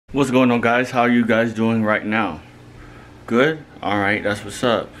What's going on, guys? How are you guys doing right now? Good? Alright, that's what's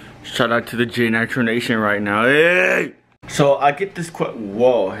up. Shout out to the J Nitro Nation right now. Hey! So I get this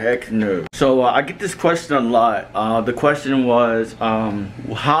whoa, heck no. So I get this question a lot. The question was,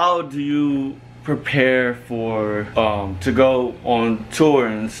 how do you prepare for to go on tour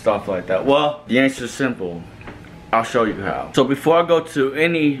and stuff like that? Well, the answer is simple. I'll show you how. So before I go to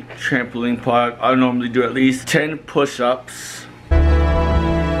any trampoline park, I normally do at least 10 push-ups.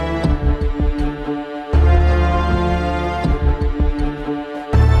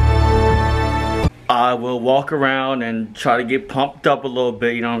 I will walk around and try to get pumped up a little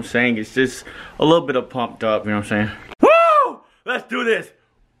bit, you know what I'm saying? It's just a little bit of pumped up, you know what I'm saying? Woo! Let's do this!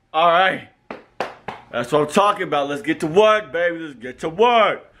 Alright. That's what I'm talking about. Let's get to work, baby. Let's get to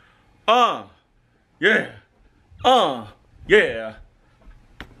work. Yeah. Yeah.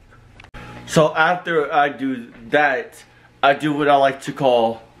 So after I do that, I do what I like to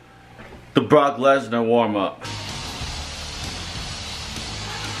call the Brock Lesnar warm-up.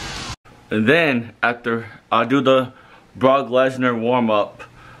 And then after I do the Brock Lesnar warm-up,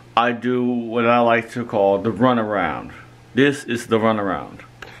 I do what I like to call the runaround. This is the runaround.